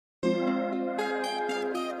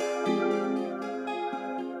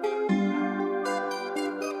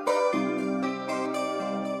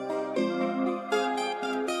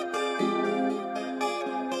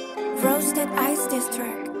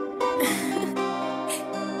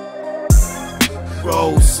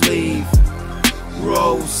roll sleeve,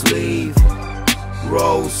 roll sleeve,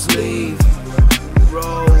 roll sleeve,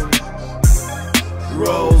 roll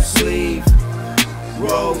sleeve,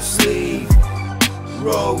 roll sleeve,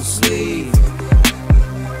 roll sleeve.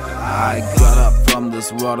 I got up from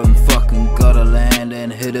this rotten fucking gutter land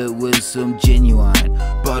and hit it with some genuine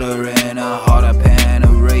butter in a hotter pan, a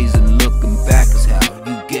raisin. Looking back is how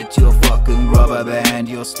you get your fucking rubber band.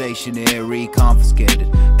 Your stationery confiscated.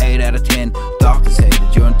 8 out of 10 doctors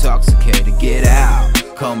hated. You're intoxicated. Get out,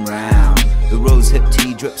 come round. The rose hip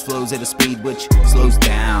tea drips, flows at a speed which slows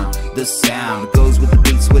down. The sound goes with the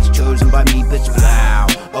beat switch chosen by me, bitch. Wow,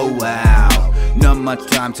 oh wow. Not much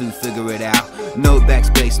time to figure it out. No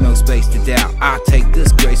backspace, no space to doubt. I take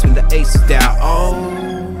this grace when the ace is down.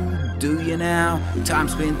 Oh, do you now? Time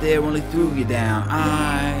spent there only threw you down.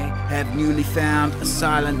 I have newly found a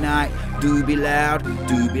silent night. Do be loud,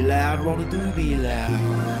 roll a do be loud.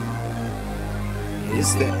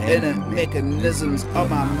 It's the inner mechanisms of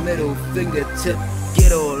my middle fingertip.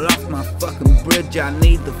 Get all off my fucking bridge, I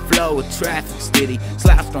need the flow of traffic steady.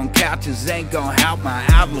 Slouched on couches ain't gon' help my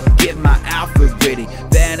outlook, get my outfit ready.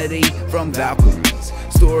 Vanity from balconies,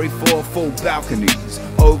 story for full balconies.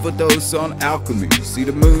 Overdose on alchemy, see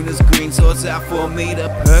the moon is green so it's out for me. The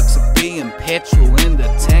perks of being petrol in the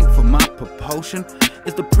tank for my propulsion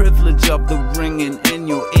is the privilege of the ringing in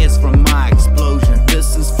your ears from my explosion.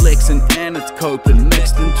 This is flexing and it's coping,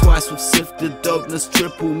 mixed in twice with sifted dopeness.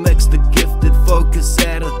 Triple mixed the gifted focus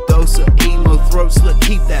at a dose of emo throat slit.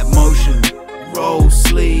 Keep that motion. Roll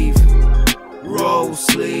sleeve, roll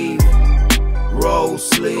sleeve, roll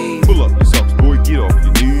sleeve. Pull up your socks, boy, get off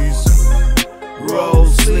your knees. Roll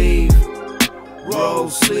sleeve, roll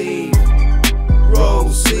sleeve, roll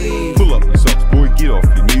sleeve. Pull up your socks, boy, get off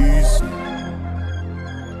your knees.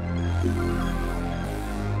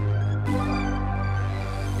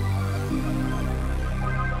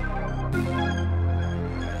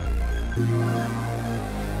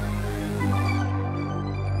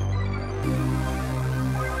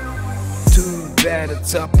 Too bad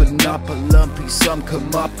it's up and up, a lumpy, some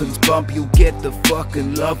comeuppance bump. You get the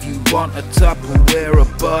fucking love you want, a Tupperware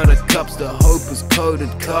of buttercups. The hope is coded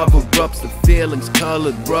cover-ups, the feelings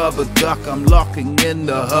colored rubber duck. I'm locking in,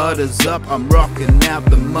 the hut is up, I'm rocking out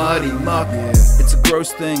the muddy muck. It's a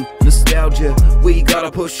gross thing, nostalgia, we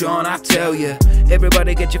gotta push on, I tell ya.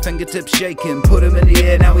 Everybody get your fingertips shaking, put them in the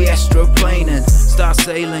air, now we astroplaning. Start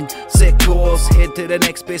sailing, set course, head to the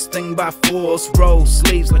next best thing by force. Roll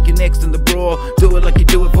sleeves like you're next in the brawl, do it like you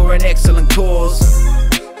do it for an excellent cause.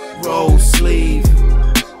 Roll sleeve,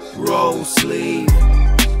 roll sleeve,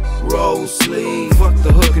 roll sleeve. Fuck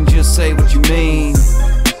the hook and just say what you mean.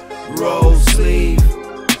 Roll sleeve,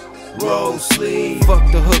 roll sleeve.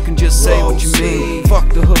 Fuck the hook and just say what you mean. Fuck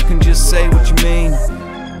the hook and just say what you mean.